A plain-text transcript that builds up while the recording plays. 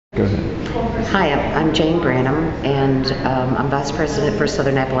Go ahead. Hi, I'm Jane Branham, and I'm Vice President for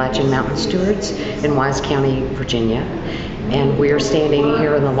Southern Appalachian Mountain Stewards in Wise County, Virginia. And we are standing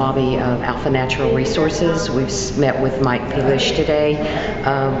here in the lobby of Alpha Natural Resources. We've met with Mike Pelish today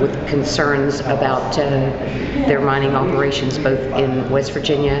with concerns about their mining operations both in West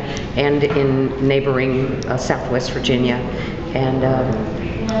Virginia and in neighboring Southwest Virginia. And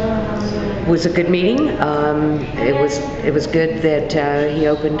it was a good meeting. It was good that he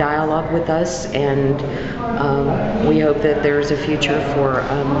opened dialogue with us, and we hope that there's a future for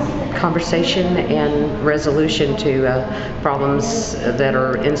conversation and resolution to problems that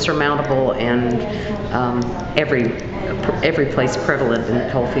are insurmountable and every place prevalent in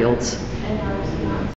coal fields.